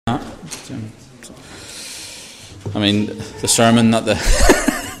I mean, the sermon, not the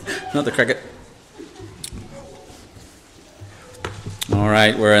not the cricket. All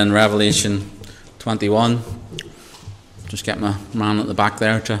right, we're in Revelation 21. Just get my man at the back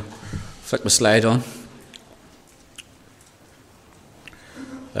there to flick my slide on.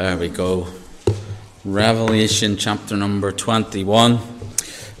 There we go. Revelation chapter number 21.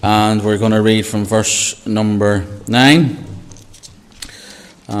 And we're going to read from verse number 9.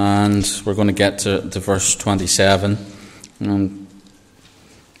 And we're going to get to verse 27.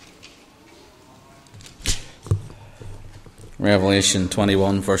 Revelation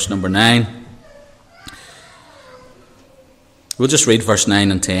 21, verse number 9. We'll just read verse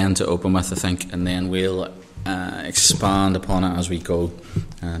 9 and 10 to open with, I think, and then we'll expand upon it as we go,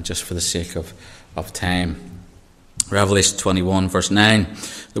 just for the sake of time. Revelation 21, verse 9.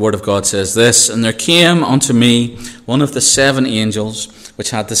 The Word of God says this: "And there came unto me one of the 7 angels, which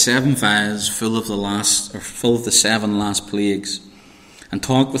had the 7 vials full of the 7 last plagues, and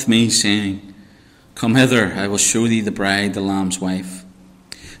talked with me, saying, Come hither, I will show thee the bride, the Lamb's wife.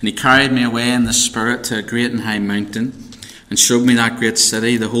 And he carried me away in the Spirit to a great and high mountain, and showed me that great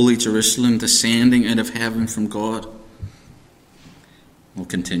city, the holy Jerusalem, descending out of heaven from God." We'll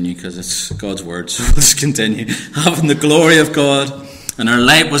continue because it's God's word, so let's continue. "Having the glory of God, and her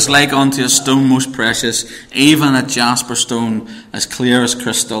light was like unto a stone most precious, even a jasper stone, as clear as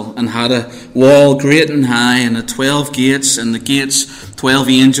crystal, and had a wall great and high, and the 12 gates, and the gates 12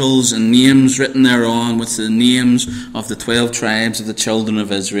 angels, and names written thereon, with the names of the 12 tribes of the children of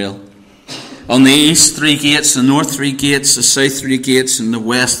Israel. On the east 3 gates, the north 3 gates, the south 3 gates, and the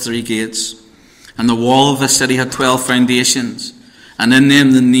west 3 gates. And the wall of the city had 12 foundations, and in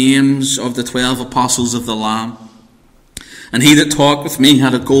them the names of the 12 apostles of the Lamb. And he that talked with me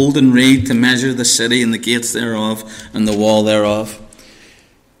had a golden reed to measure the city and the gates thereof and the wall thereof.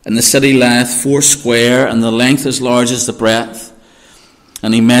 And the city lieth 4 square, and the length as large as the breadth.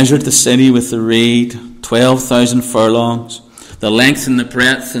 And he measured the city with the reed, 12,000 furlongs. The length and the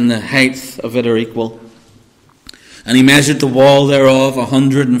breadth and the height of it are equal. And he measured the wall thereof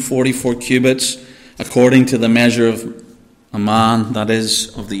 144 cubits, according to the measure of a man, that is,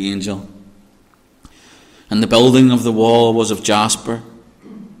 of the angel. And the building of the wall was of jasper.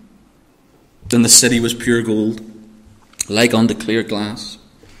 And the city was pure gold, like unto clear glass.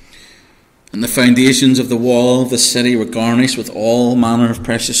 And the foundations of the wall of the city were garnished with all manner of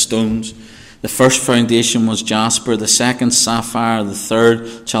precious stones. The first foundation was jasper, the second sapphire, the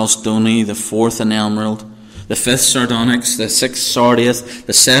third chalcedony, the fourth an emerald, the 5th sardonyx, the 6th sardius,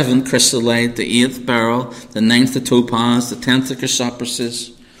 the 7th chrysolite, the 8th beryl, the 9th the topaz, the 10th the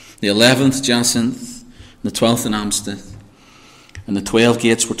chrysoprasus, the 11th jacinth, the 12th an amethyst. And the 12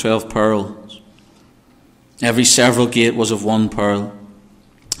 gates were 12 pearls. Every several gate was of 1 pearl.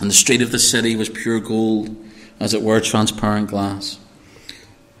 And the street of the city was pure gold, as it were transparent glass.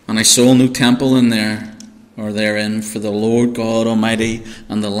 And I saw no temple in there, or therein, for the Lord God Almighty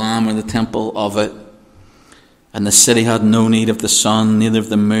and the Lamb are the temple of it. And the city had no need of the sun, neither of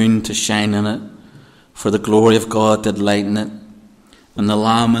the moon to shine in it, for the glory of God did lighten it. And the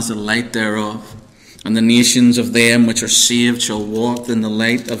Lamb is the light thereof. And the nations of them which are saved shall walk in the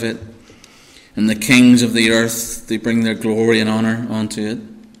light of it. And the kings of the earth, they bring their glory and honour unto it.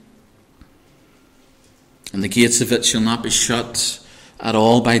 And the gates of it shall not be shut at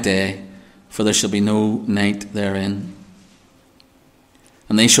all by day, for there shall be no night therein.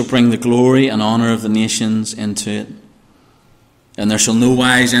 And they shall bring the glory and honour of the nations into it. And there shall no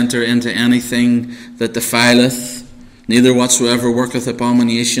wise enter into anything that defileth, neither whatsoever worketh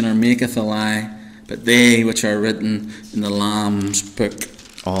abomination or maketh a lie, but they which are written in the Lamb's book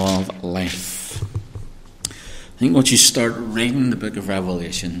of life." I think once you start reading the book of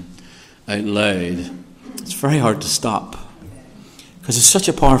Revelation out loud, it's very hard to stop, because it's such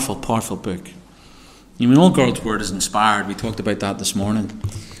a powerful, powerful book. You mean, all God's word is inspired. We talked about that this morning.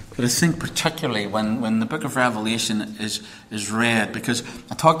 But I think particularly when the book of Revelation is read, because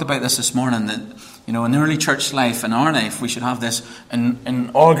I talked about this morning, that, you know, in early church life, in our life, we should have this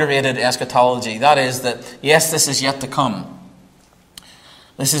inaugurated eschatology. That is that, yes, this is yet to come.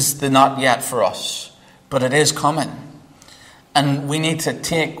 This is the not yet for us, but it is coming. And we need to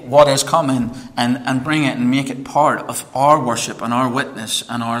take what is coming and bring it and make it part of our worship and our witness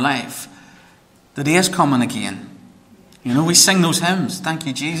and our life. The day is coming again. You know, we sing those hymns. Thank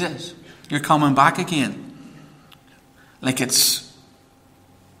you, Jesus. You're coming back again. Like it's...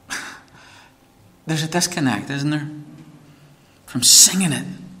 There's a disconnect, isn't there? From singing it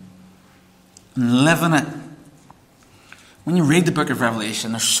and living it. When you read the book of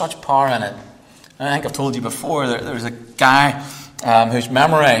Revelation, there's such power in it. I think I've told you before, there was a guy who's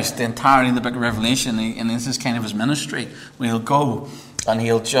memorized the entirety of the book of Revelation, and this is kind of his ministry, where he'll go and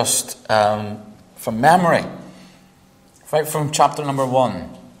he'll just, from memory, right from chapter number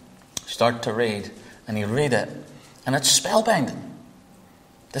 1, start to read, and he'll read it, and it's spellbinding.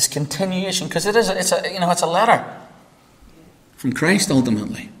 This continuation, because it's a letter from Christ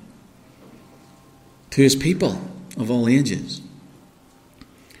ultimately to his people of all ages.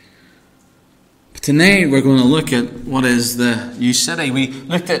 Tonight we're going to look at what is the new city. We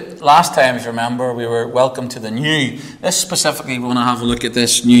looked at last time, if you remember, we were welcome to the new. This specifically, we want to have a look at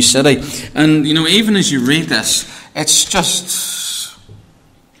this new city. And, even as you read this, it's just,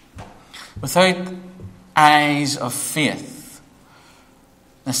 without eyes of faith,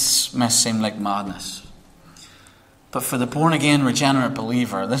 this must seem like madness. But for the born-again, regenerate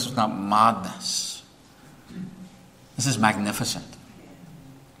believer, this is not madness. This is magnificent.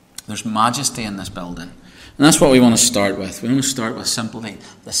 There's majesty in this building. And that's what we want to start with. We want to start with simply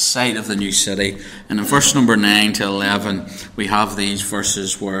the sight of the new city. And in verse number 9 to 11, we have these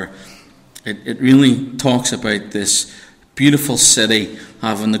verses where it really talks about this beautiful city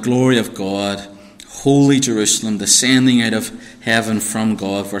having the glory of God, holy Jerusalem, descending out of heaven from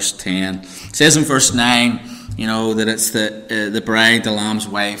God, verse 10. It says in verse 9, that it's the bride, the Lamb's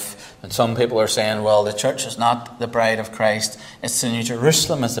wife. And some people are saying, well, the church is not the bride of Christ. It's the New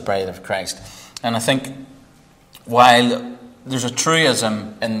Jerusalem as the bride of Christ. And I think while there's a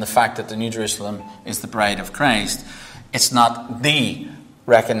truism in the fact that the New Jerusalem is the bride of Christ, it's not the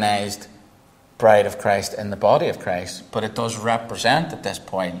recognized bride of Christ in the body of Christ, but it does represent at this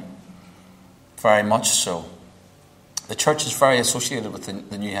point, very much so. The church is very associated with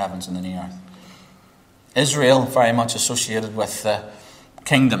the new heavens and the new earth. Israel very much associated with the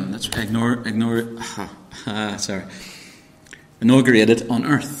kingdom that's inaugurated on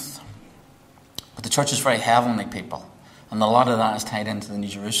earth. But the church is very heavenly people, and a lot of that is tied into the New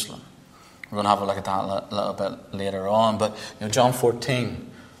Jerusalem. We're going to have a look at that a little bit later on. But John 14,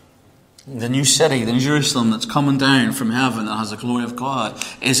 the new city, the New Jerusalem that's coming down from heaven that has the glory of God,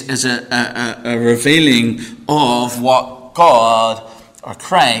 is a revealing of what God or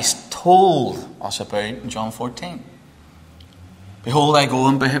Christ told us about in John 14. Behold, I go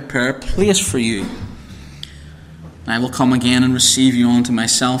and prepare a place for you. And I will come again and receive you unto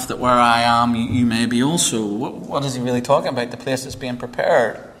myself, that where I am, you may be also. What is he really talking about? The place that's being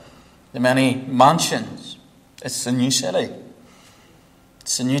prepared. The many mansions. It's the new city.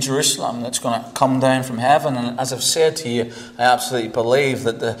 It's the New Jerusalem that's going to come down from heaven. And as I've said to you, I absolutely believe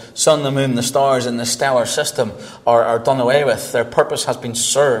that the sun, the moon, the stars in the stellar system are done away with. Their purpose has been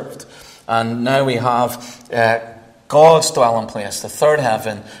served. And now we have God's dwelling place, the third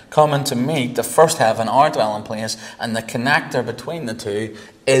heaven, coming to meet the first heaven, our dwelling place, and the connector between the two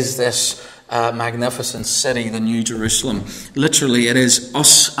is this magnificent city, the New Jerusalem. Literally, it is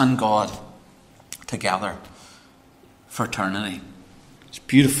us and God together for eternity. It's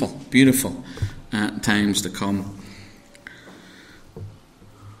beautiful, beautiful times to come.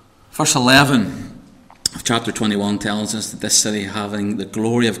 Verse 11 of chapter 21 tells us that this city, having the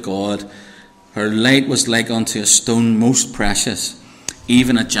glory of God, her light was like unto a stone most precious,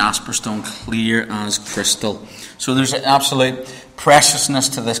 even a jasper stone, clear as crystal. So there's an absolute preciousness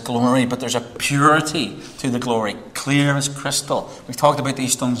to this glory, but there's a purity to the glory, clear as crystal. We've talked about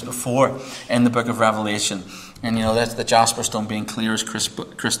these stones before in the book of Revelation. And that's the jasper stone being clear as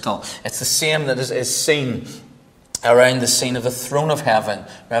crystal. It's the same that is seen around the scene of the throne of heaven.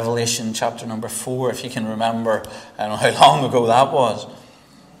 Revelation chapter number 4, if you can remember, I don't know how long ago that was.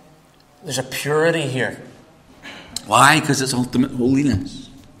 There's a purity here. Why? Because it's ultimate holiness.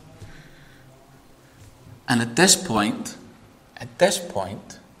 And at this point,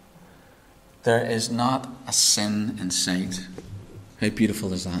 there is not a sin in sight. How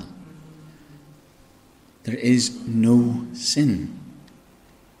beautiful is that? There is no sin.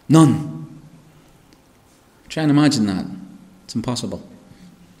 None. Try and imagine that. It's impossible.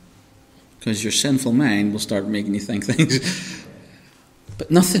 Because your sinful mind will start making you think things.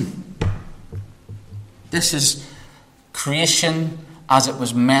 But nothing. This is creation as it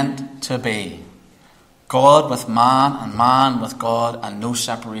was meant to be. God with man and man with God, and no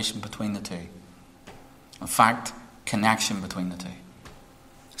separation between the two. In fact, connection between the two.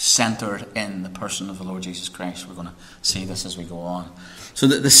 Centered in the person of the Lord Jesus Christ. We're going to see this as we go on. So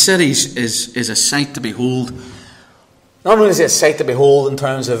that the city is a sight to behold. Not only is it a sight to behold in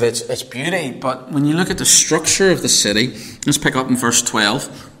terms of its beauty, but when you look at the structure of the city, let's pick up in verse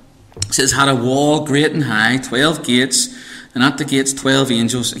 12. It says, had a wall great and high, 12 gates, and at the gates 12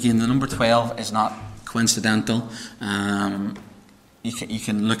 angels. Again, the number 12 is not coincidental. you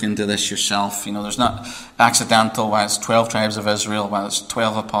can look into this yourself. There's not accidental why it's 12 tribes of Israel, why it's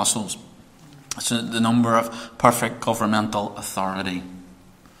 12 apostles. It's the number of perfect governmental authority.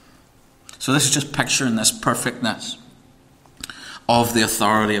 So this is just picturing this perfectness of the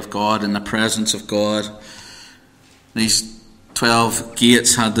authority of God and the presence of God. These 12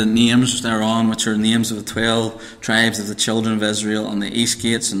 gates had the names thereon, which are names of the 12 tribes of the children of Israel. On the east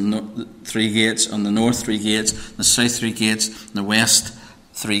gates, and 3 gates. On the north, 3 gates. The south, 3 gates. And the west,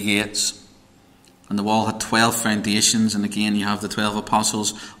 3 gates. And the wall had 12 foundations. And again, you have the 12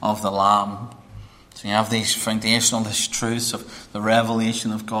 apostles of the Lamb. So you have these foundational truths of the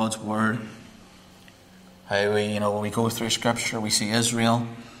revelation of God's Word. How when we go through Scripture, we see Israel,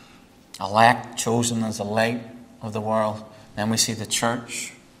 elect, chosen as the light of the world. Then we see the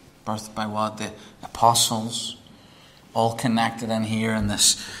church, birthed by what? The apostles, all connected in here in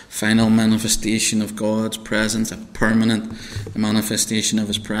this final manifestation of God's presence, a permanent manifestation of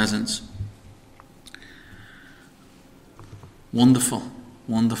His presence. Wonderful,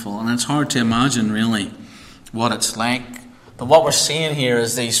 wonderful. And it's hard to imagine, really, what it's like. But what we're seeing here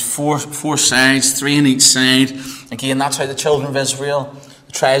is these four sides, 3 on each side. Again, that's how the children of Israel,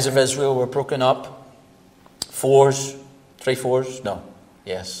 the tribes of Israel, were broken up. 4s. 3 4s? No.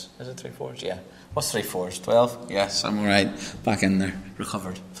 Yes. Is it 3 4s? Yeah. What's 3 4s? 12? Yes, I'm all right. Back in there.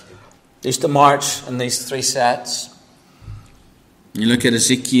 Recovered. They used to march in these 3 sets. You look at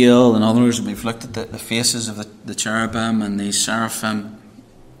Ezekiel and others, and we've looked at the faces of the cherubim and the seraphim.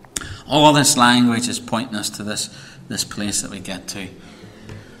 All this language is pointing us to this place that we get to.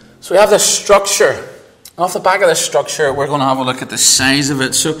 So we have this structure. And off the back of this structure, we're going to have a look at the size of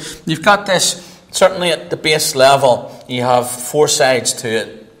it. So you've got this. Certainly at the base level, you have 4 sides to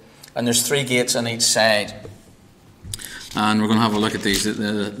it, and there's 3 gates on each side. And we're going to have a look at these,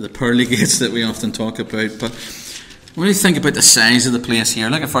 the pearly gates that we often talk about. But when you think about the size of the place here,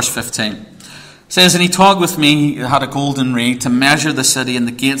 look at verse 15. It says, "And he talked with me, he had a golden reed, to measure the city and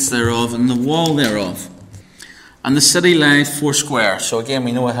the gates thereof and the wall thereof. And the city lieth 4 square." So again,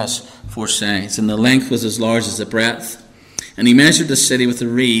 we know it has 4 sides. "And the length was as large as the breadth. And he measured the city with a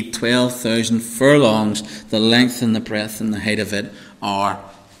reed, 12,000 furlongs. The length and the breadth and the height of it are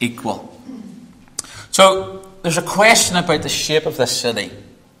equal." So there's a question about the shape of this city.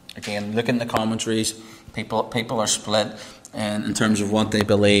 Again, look in the commentaries. People are split in terms of what they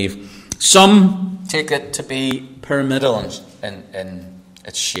believe. Some take it to be pyramidal in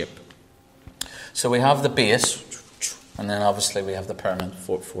its shape. So we have the base, and then obviously we have the pyramid,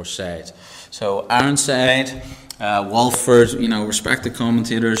 4 sides. So Ironside, Walford, respected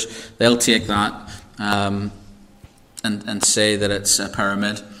commentators, they'll take that and say that it's a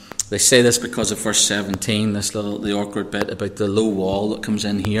pyramid. They say this because of verse 17, the awkward bit about the low wall that comes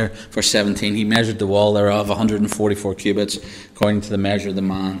in here. Verse 17, "He measured the wall thereof 144 cubits, according to the measure of the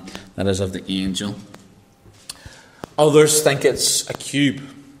man, that is of the angel." Others think it's a cube.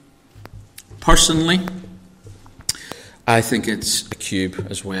 Personally, I think it's a cube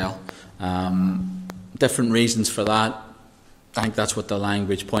as well. Different reasons for that. I think that's what the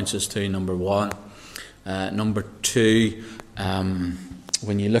language points us to, number 1. Number 2,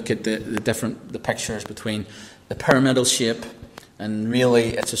 when you look at the pictures between the pyramidal shape and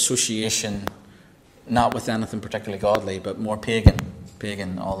really its association, not with anything particularly godly, but more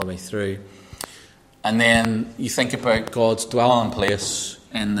pagan all the way through. And then you think about God's dwelling place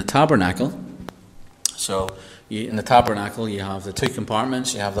in the tabernacle. So in the tabernacle you have the 2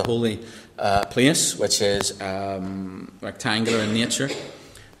 compartments. You have the holy place, which is rectangular in nature.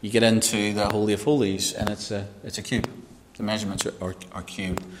 You get into the Holy of Holies, and it's a cube. The measurements are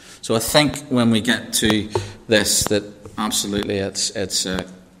cube. So I think when we get to this, that absolutely it's a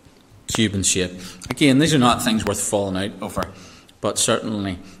Cuban shape. Again, these are not things worth falling out over, but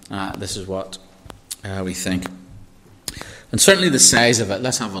certainly this is what we think. And certainly the size of it,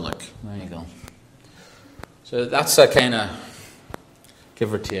 let's have a look. There you go. So that's a kind of,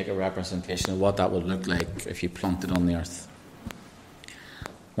 give or take, a representation of what that would look like if you plunked it on the earth.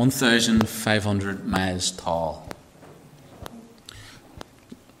 1,500 miles tall.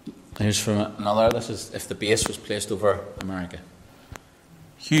 Here's from another. This is if the base was placed over America.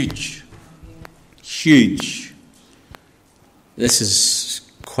 Huge. Huge. This is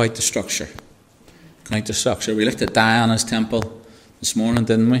quite the structure. Quite the structure. We looked at Diana's temple this morning,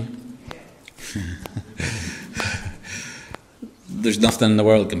 didn't we? There's nothing in the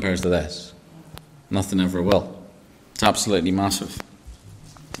world compares to this. Nothing ever will. It's absolutely massive.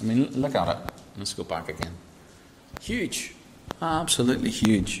 I mean, look at it. Let's go back again. Huge. Absolutely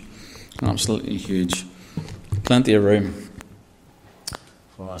huge. Absolutely huge. Plenty of room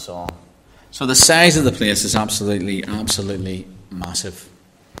for us all. So the size of the place is absolutely massive.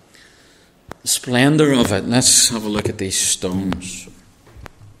 The splendour of it. Let's have a look at these stones.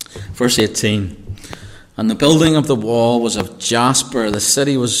 Verse 18. And the building of the wall was of jasper. The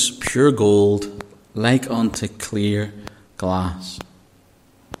city was pure gold, like unto clear glass.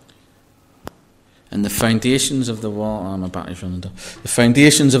 And the foundations of the wall... my battery's running down. The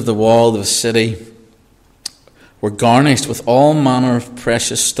foundations of the wall of the city were garnished with all manner of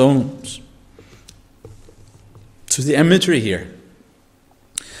precious stones. So the imagery here.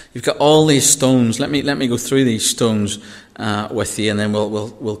 You've got all these stones. Let me go through these stones with you, and then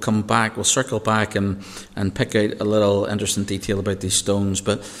we'll come back. We'll circle back and pick out a little interesting detail about these stones.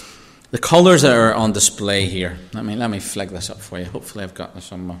 But the colours that are on display here. Let me flick this up for you. Hopefully I've got this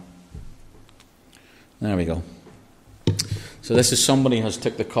somewhere. There we go. So this is somebody has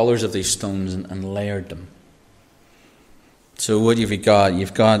took the colours of these stones and layered them. So what have you got?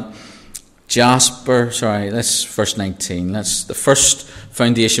 You've got jasper. That's verse 19. The first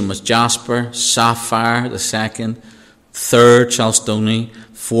foundation was jasper, sapphire, the second, third chalcedony,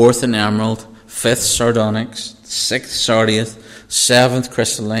 fourth an emerald, fifth sardonyx, sixth sardius, seventh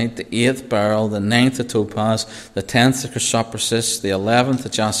chrysolite, the eighth beryl, the ninth a topaz, the 10th a chrysoprasus, the 11th a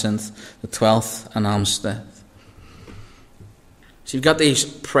jacinth, the 12th an amethystith. So you've got these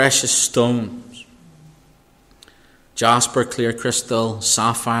precious stones. Jasper, clear crystal,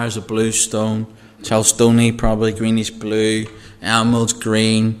 sapphire is a blue stone, chalcedony probably greenish blue, emerald's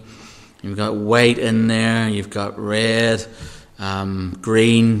green. You've got white in there, you've got red,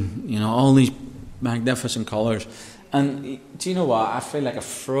 green, all these magnificent colours. And do you know what? I feel like a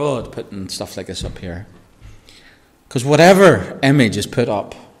fraud putting stuff like this up here. Because whatever image is put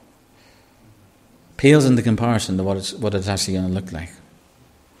up pales into comparison to what it's actually going to look like.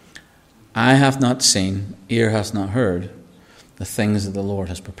 Eye hath not seen, ear hath not heard the things that the Lord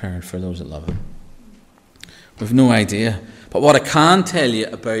has prepared for those that love Him. We've no idea. But what I can tell you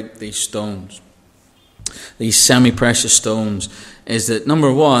about these stones, these semi-precious stones, is that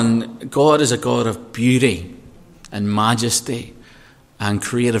number one, God is a God of beauty and majesty and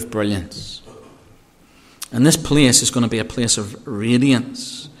creative brilliance. And this place is going to be a place of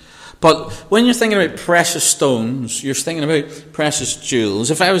radiance. But when you're thinking about precious stones, you're thinking about precious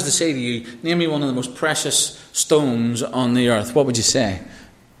jewels. If I was to say to you, name me one of the most precious stones on the earth, what would you say?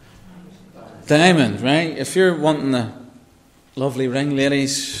 Diamond, right? If you're wanting a lovely ring,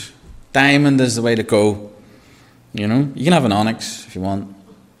 ladies, diamond is the way to go. You can have an onyx if you want.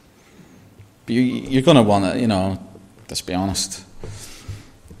 But you're going to want it, let's be honest.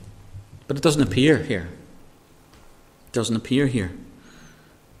 But it doesn't appear here. It doesn't appear here.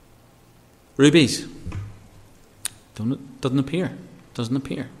 Rubies. Doesn't appear. Doesn't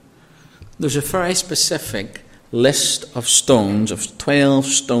appear. There's a very specific list of stones, of 12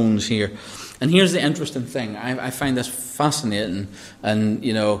 stones here. And here's the interesting thing. I find this fascinating. And,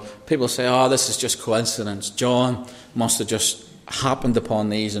 people say, this is just coincidence. John must have just happened upon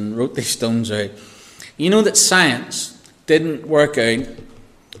these and wrote these stones out. You know that science didn't work out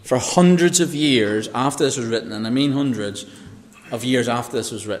for hundreds of years after this was written, and I mean hundreds of years after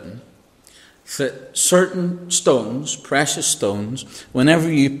this was written, that certain stones, precious stones,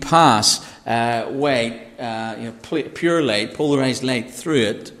 whenever you pass pure light, polarized light through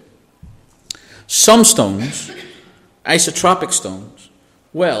it, some stones, isotropic stones,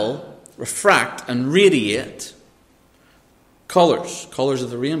 will refract and radiate colours of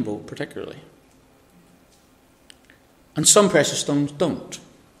the rainbow particularly. And some precious stones don't.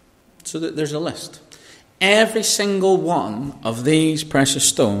 So there's a list. Every single one of these precious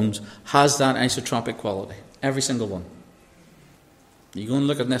stones has that isotropic quality. Every single one. You go and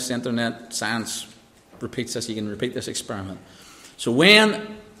look at this internet, science repeats this, you can repeat this experiment. So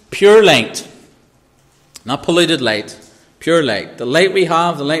when pure light, not polluted light, pure light, the light we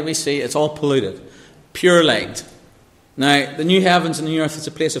have, the light we see, it's all polluted. Pure light. Now, the new heavens and the new earth is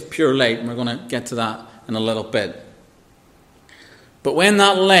a place of pure light, and we're going to get to that in a little bit. But when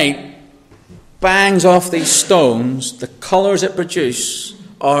that light bangs off these stones, the colours it produce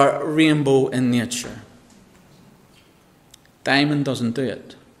are rainbow in nature. Diamond doesn't do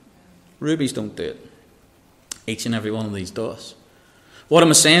it. Rubies don't do it. Each and every one of these does. What am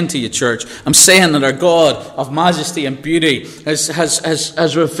I saying to you, church? I'm saying that our God of majesty and beauty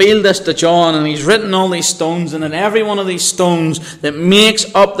has revealed this to John, and he's written all these stones, and in every one of these stones that makes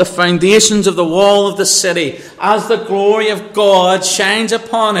up the foundations of the wall of the city, as the glory of God shines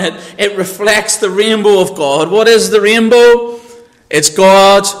upon it, it reflects the rainbow of God. What is the rainbow? It's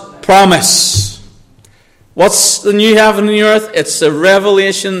God's promise. What's the new heaven and the earth? It's the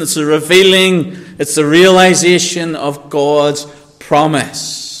revelation, it's the revealing, it's the realization of God's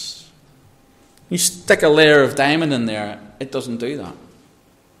promise. You stick a layer of diamond in there it doesn't do that.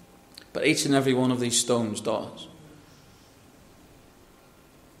 But each and every one of these stones does.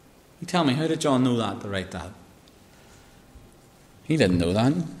 You tell me, how did John know that to write that? He didn't know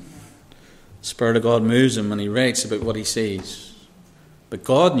that. The Spirit of God moves him and he writes about what he sees. But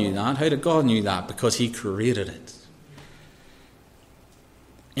God knew that. How did God know that? Because he created it.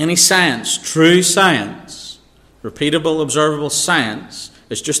 Any science, true science, repeatable, observable science,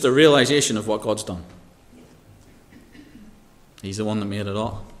 is just a realization of what God's done. He's the one that made it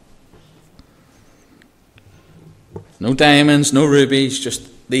all. No diamonds, no rubies, just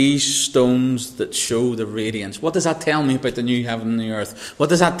these stones that show the radiance. What does that tell me about the new heaven and the earth? What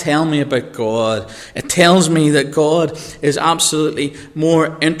does that tell me about God? It tells me that God is absolutely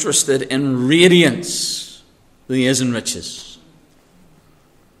more interested in radiance than he is in riches.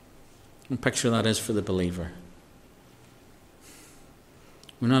 What picture that is for the believer.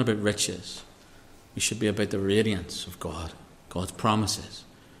 We're not about riches. We should be about the radiance of God, God's promises,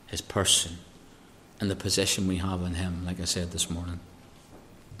 his person, and the position we have in him, like I said this morning.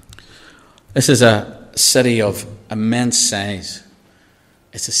 This is a city of immense size.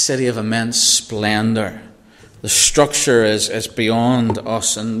 It's a city of immense splendor. The structure is beyond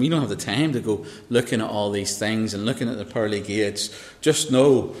us, and we don't have the time to go looking at all these things and looking at the pearly gates. Just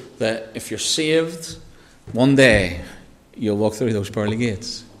know that if you're saved, one day you'll walk through those pearly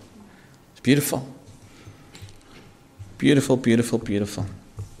gates. It's beautiful. Beautiful, beautiful, beautiful.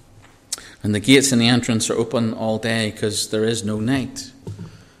 And the gates and the entrance are open all day because there is no night.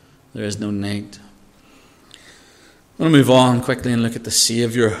 There is no night. I want to move on quickly and look at the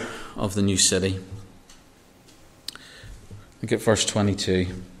Saviour of the new city. Look at verse 22.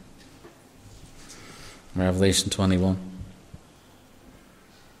 Revelation 21.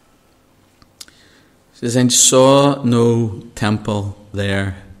 It says, "And saw no temple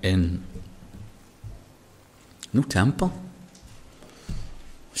therein." No temple?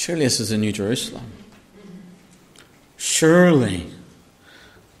 Surely this is the New Jerusalem. Surely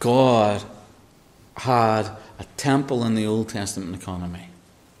God had a temple in the Old Testament economy.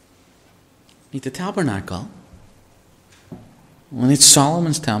 We need the tabernacle. We need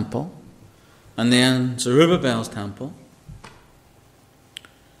Solomon's temple. And then Zerubbabel's temple.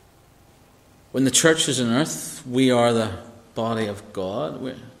 When the church is on earth, we are the body of God.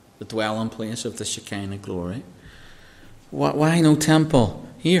 We're the dwelling place of the Shekinah glory. Why no temple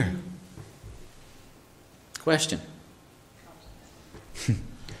here? Question.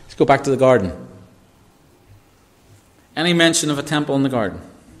 Let's go back to the garden. Any mention of a temple in the garden?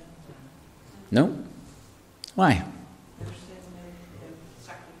 No? Why?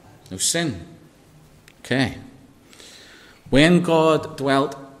 No sin. Okay. When God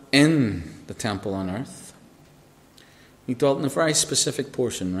dwelt in the temple on earth, he dwelt in a very specific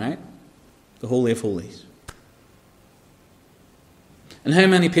portion, right? The Holy of Holies. And how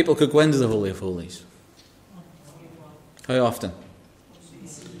many people could go into the Holy of Holies? How often?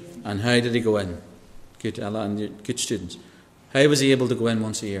 And how did he go in? Good students. How was he able to go in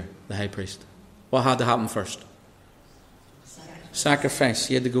once a year, the high priest? What had to happen first? Sacrifice.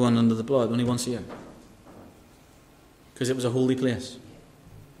 He had to go in under the blood only once a year. Because it was a holy place.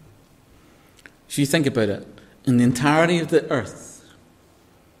 So you think about it. In the entirety of the earth,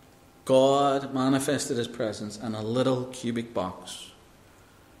 God manifested his presence in a little cubic box.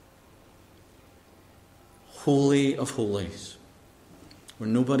 Holy of Holies. Where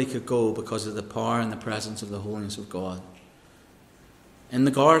nobody could go because of the power and the presence of the holiness of God. In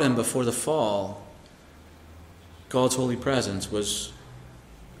the garden before the fall, God's holy presence was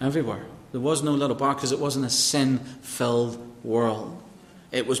everywhere. There was no little box because it wasn't a sin-filled world.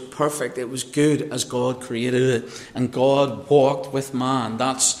 It was perfect. It was good as God created it. And God walked with man.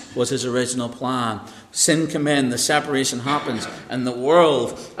 That was his original plan. Sin came in, the separation happens, and the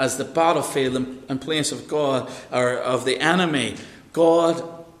world as the battlefield in place of God, or of the enemy.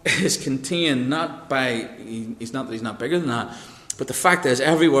 God is contained not by, he's not bigger than that, but the fact is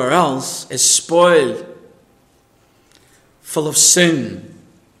everywhere else is spoiled, full of sin.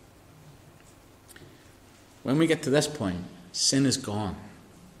 When we get to this point, sin is gone.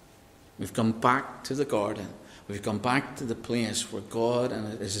 We've come back to the garden. We've come back to the place where God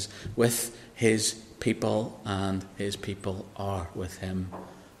is with his people, and his people are with him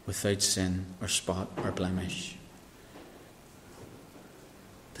without sin or spot or blemish.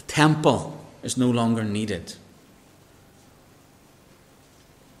 The temple is no longer needed.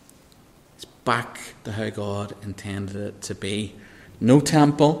 It's back to how God intended it to be. No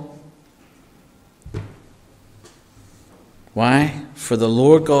temple. Why? For the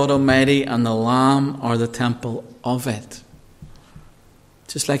Lord God Almighty and the Lamb are the temple of it.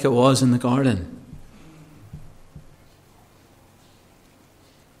 Just like it was in the garden.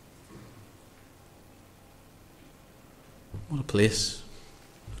 What a place.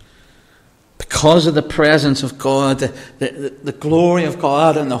 Because of the presence of God, the glory of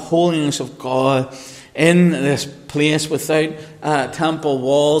God and the holiness of God in this place without temple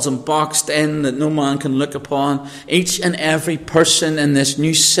walls and boxed in that no man can look upon. Each and every person in this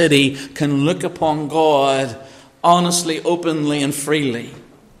new city can look upon God honestly, openly and freely.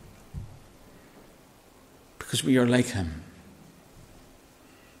 Because we are like Him.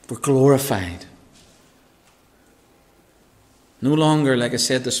 We're glorified. No longer, like I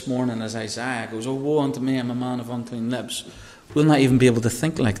said this morning, as Isaiah goes, "Oh, woe unto me, I'm a man of unclean lips." We'll not even be able to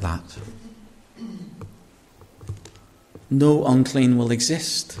think like that. No unclean will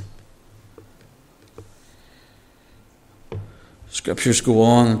exist. Scriptures go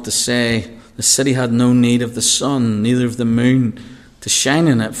on to say, the city had no need of the sun, neither of the moon to shine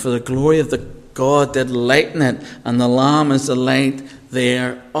in it, for the glory of the God did lighten it, and the Lamb is the light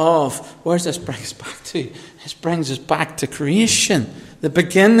thereof. Where does this bring us back to? This brings us back to creation, the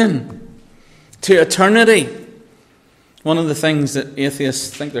beginning, to eternity. One of the things that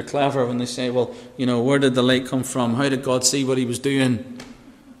atheists think they're clever when they say, well, where did the light come from? How did God see what He was doing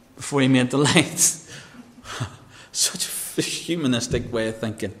before He made the light? Such a humanistic way of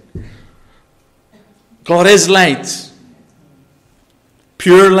thinking. God is light.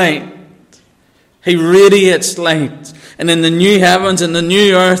 Pure light. He radiates light. And in the new heavens and the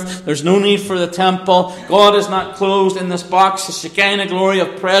new earth, there's no need for the temple. God is not closed in this box. The Shekinah glory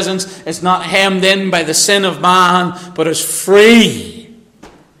of presence is not hemmed in by the sin of man, but is free.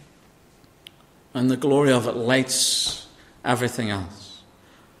 And the glory of it lights everything else.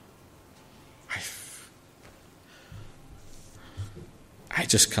 I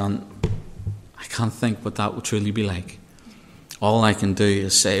can't think what that would truly be like. All I can do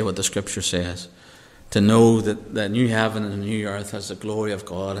is say what the Scripture says. To know that the new heaven and the new earth has the glory of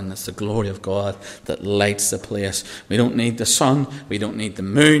God, and it's the glory of God that lights the place. We don't need the sun, we don't need the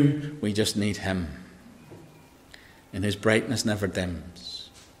moon, we just need Him. And His brightness never dims.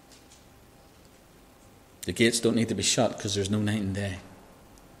 The gates don't need to be shut because there's no night and day.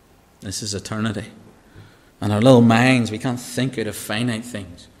 This is eternity. And our little minds, we can't think out of finite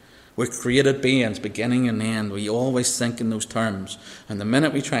things. We're created beings, beginning and end. We always think in those terms. And the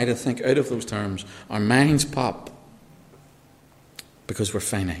minute we try to think out of those terms, our minds pop. Because we're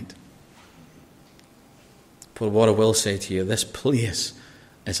finite. But what I will say to you, this place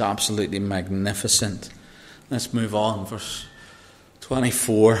is absolutely magnificent. Let's move on. Verse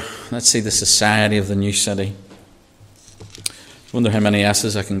 24. Let's see the society of the new city. I wonder how many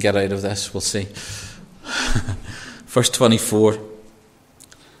S's I can get out of this. We'll see. Verse 24.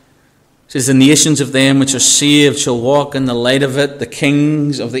 It says, the nations of them which are saved shall walk in the light of it, the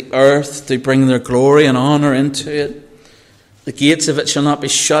kings of the earth do bring their glory and honour into it. The gates of it shall not be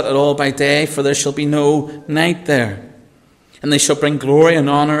shut at all by day, for there shall be no night there. And they shall bring glory and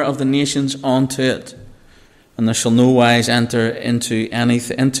honour of the nations unto it. And there shall no wise enter into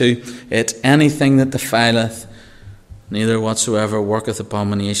it anything that defileth, neither whatsoever worketh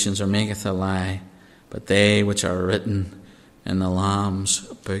abominations or maketh a lie, but they which are written in the Lamb's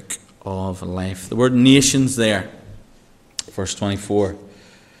book of life. The word nations there, verse 24,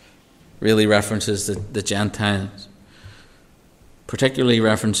 really references the Gentiles, particularly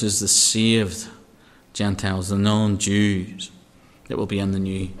references the saved Gentiles, the non-Jews that will be in the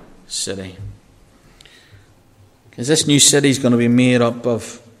new city. Because this new city is going to be made up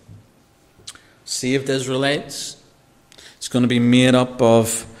of saved Israelites. It's going to be made up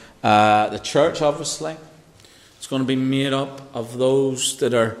of the church, obviously. It's going to be made up of those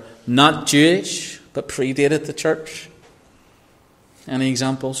that are not Jewish, but predated the church. Any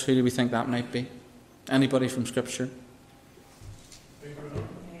examples? Who do we think that might be? Anybody from Scripture?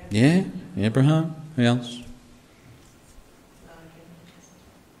 Yeah, Abraham. Who else?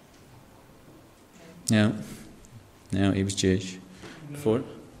 No, he was Jewish. Before?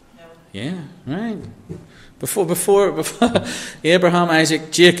 Yeah, right. Before Abraham,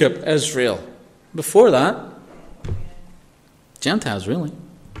 Isaac, Jacob, Israel. Before that, Gentiles, really.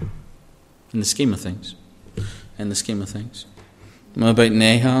 In the scheme of things. What about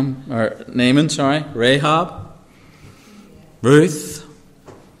Rahab, Ruth,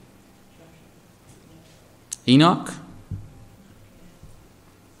 Enoch,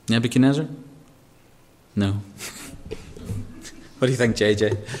 Nebuchadnezzar? No. What do you think,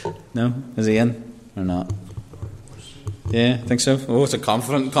 JJ? No? Is he in or not? Yeah, think so? Oh, it's a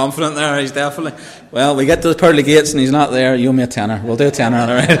confident there. He's definitely... Well, we get to the pearly gates and he's not there. You owe me a tenner. We'll do a tenner on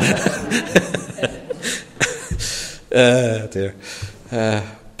it, right? Dear.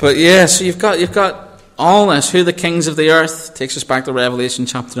 But yeah, so you've got all this. Who are the kings of the earth? Takes us back to Revelation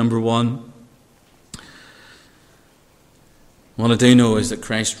chapter number 1. What I do know is that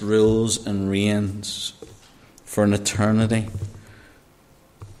Christ rules and reigns for an eternity.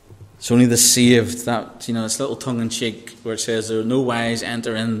 It's only the saved that, it's little tongue-in-cheek where it says, there are no wise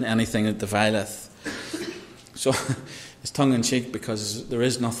enter in anything that defileth. So it's tongue-in-cheek because there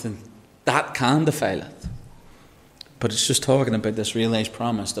is nothing that can defile it. But it's just talking about this realized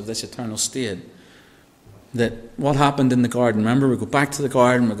promise of this eternal state. That what happened in the garden, remember, we go back to the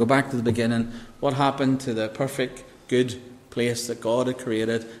garden, we go back to the beginning. What happened to the perfect, good place that God had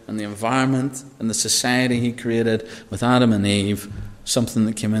created, and the environment and the society he created with Adam and Eve? Something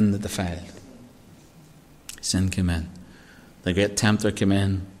that came in that defiled. Sin came in. The great tempter came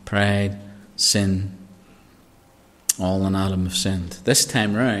in. Pride, sin. All in Adam have sinned. This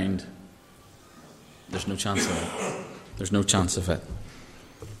time round, there's no chance of it. There's no chance of it.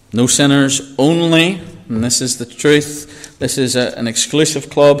 No sinners only, and this is the truth. This is an exclusive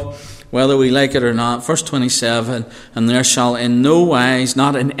club, whether we like it or not. Verse 27, and there shall in no wise,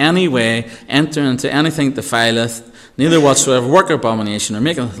 not in any way, enter into anything that defileth, neither whatsoever work abomination or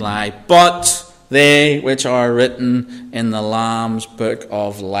maketh lie, but they which are written in the Lamb's book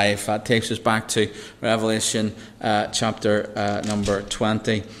of life. That takes us back to Revelation chapter number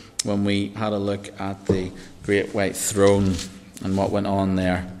 20, when we had a look at the great white throne and what went on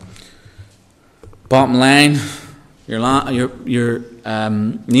there. Bottom line, your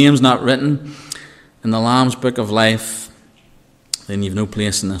name's not written in the Lamb's book of life, then you've no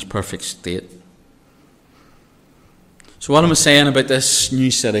place in this perfect state. So what am I saying about this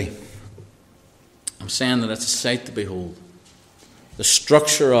new city? I'm saying that it's a sight to behold. The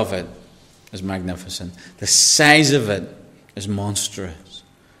structure of it is magnificent. The size of it is monstrous.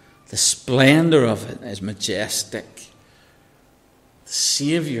 The splendor of it is majestic. The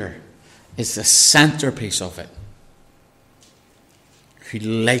Saviour is the centerpiece of it, who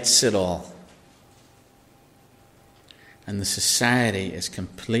lights it all. And the society is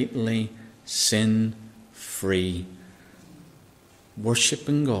completely sin-free,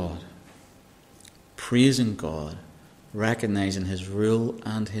 worshipping God, praising God, recognizing his rule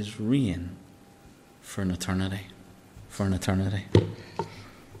and his reign for an eternity. For an eternity.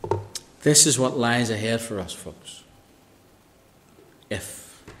 This is what lies ahead for us, folks,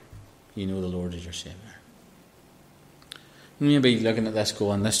 if you know the Lord as your Saviour. You may be looking at this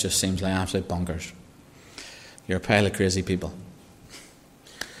going, this just seems like absolute bonkers. You're a pile of crazy people.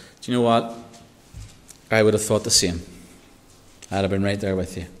 Do you know what? I would have thought the same. I'd have been right there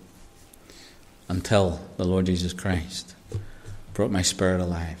with you. Until the Lord Jesus Christ brought my spirit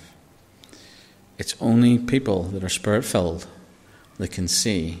alive. It's only people that are spirit-filled that can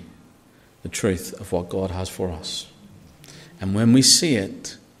see the truth of what God has for us. And when we see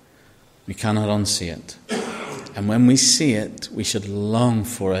it, we cannot unsee it. And when we see it, we should long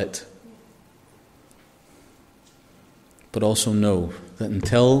for it. But also know that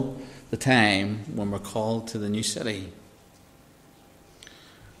until the time when we're called to the new city,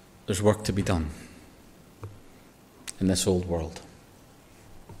 there's work to be done in this old world.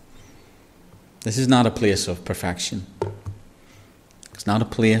 This is not a place of perfection. It's not a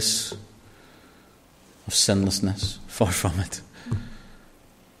place of sinlessness. Far from it.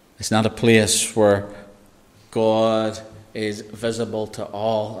 It's not a place where God is visible to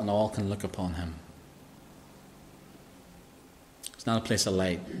all and all can look upon him. It's not a place of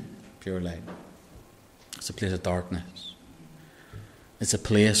light, pure light. It's a place of darkness. It's a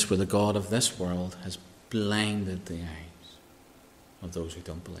place where the God of this world has blinded the eyes of those who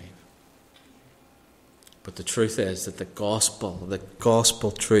don't believe. But the truth is that the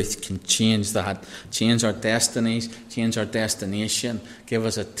gospel truth can change that, change our destinies, change our destination, give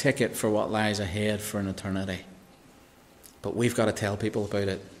us a ticket for what lies ahead for an eternity. But we've got to tell people about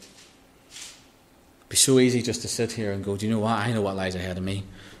it. It'd be so easy just to sit here and go, do you know what? I know what lies ahead of me.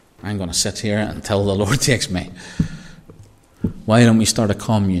 I'm going to sit here until the Lord takes me. Why don't we start a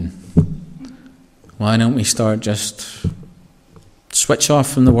commune? Why don't we start just switch off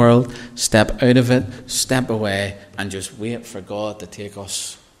from the world, step out of it, step away, and just wait for God to take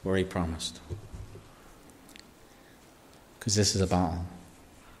us where he promised? Because this is a battle.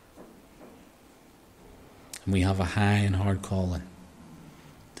 And we have a high and hard calling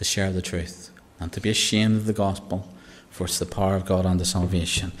to share the truth, and to be ashamed of the gospel, for it's the power of God unto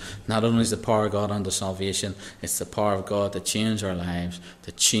salvation. Not only is the power of God unto salvation, it's the power of God to change our lives,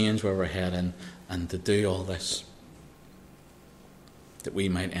 to change where we're heading, and to do all this, that we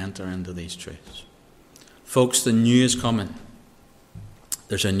might enter into these truths. Folks, the new is coming.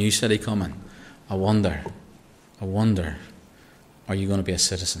 There's a new city coming. I wonder, are you going to be a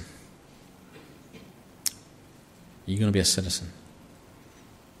citizen? Are you going to be a citizen?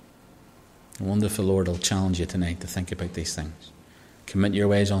 I wonder if the Lord will challenge you tonight to think about these things. Commit your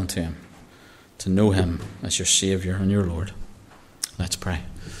ways unto Him, to know Him as your Saviour and your Lord. Let's pray.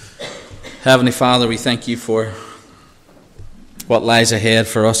 Heavenly Father, we thank You for what lies ahead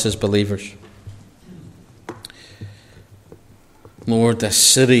for us as believers. Lord, this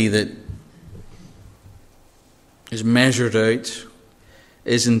city that is measured out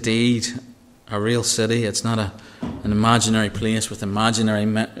is indeed a real city. It's not an imaginary place with imaginary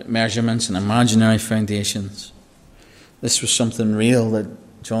measurements and imaginary foundations. This was something real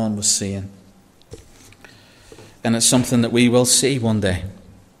that John was seeing. And it's something that we will see one day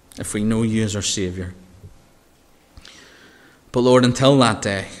if we know You as our Saviour. But Lord, until that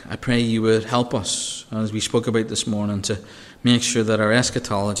day, I pray You would help us, as we spoke about this morning, to make sure that our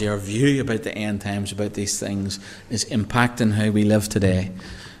eschatology, our view about the end times, about these things, is impacting how we live today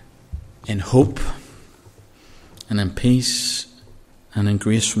in hope and in peace and in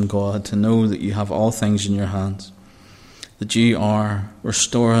grace from God, to know that You have all things in Your hands, that You are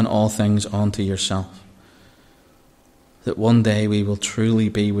restoring all things unto Yourself, that one day we will truly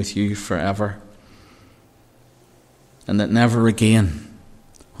be with You forever, and that never again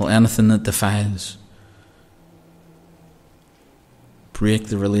will anything that defiles break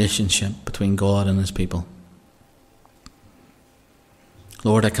the relationship between God and His people.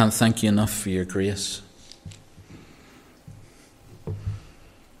 Lord, I can't thank You enough for Your grace. I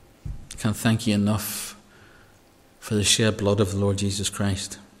can't thank You enough for the shed blood of the Lord Jesus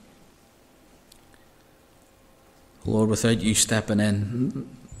Christ. Lord, without You stepping in,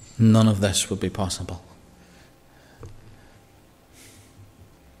 none of this would be possible.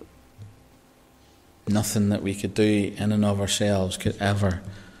 Nothing that we could do in and of ourselves could ever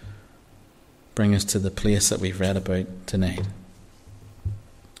bring us to the place that we've read about tonight.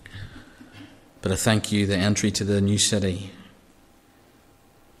 But I thank You, the entry to the new city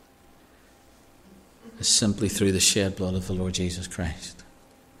is simply through the shed blood of the Lord Jesus Christ.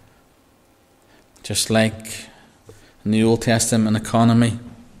 Just like in the Old Testament economy,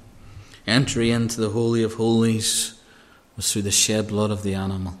 entry into the Holy of Holies was through the shed blood of the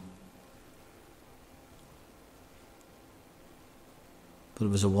animal. But it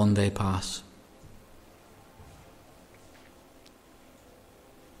was a one-day pass.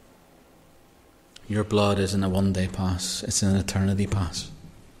 Your blood isn't a one-day pass, it's an eternity pass.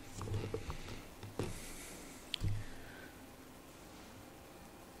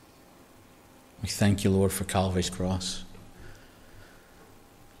 We thank You, Lord, for Calvary's cross.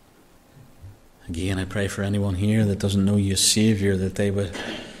 Again, I pray for anyone here that doesn't know You as Saviour, that they would,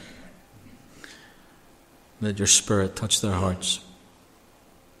 let Your Spirit touch their hearts.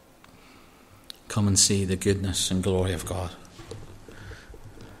 Come and see the goodness and glory of God.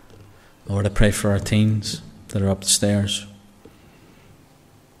 Lord, I pray for our teens that are up the stairs.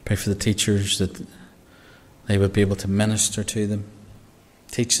 Pray for the teachers that they would be able to minister to them,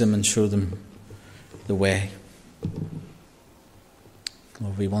 teach them and show them the way.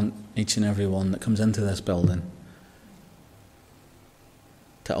 Lord, we want each and every one that comes into this building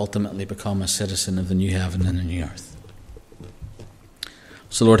to ultimately become a citizen of the new heaven and the new earth.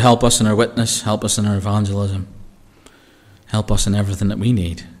 So Lord, help us in our witness, help us in our evangelism, help us in everything that we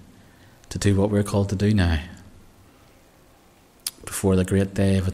need to do what we're called to do now, before the great day of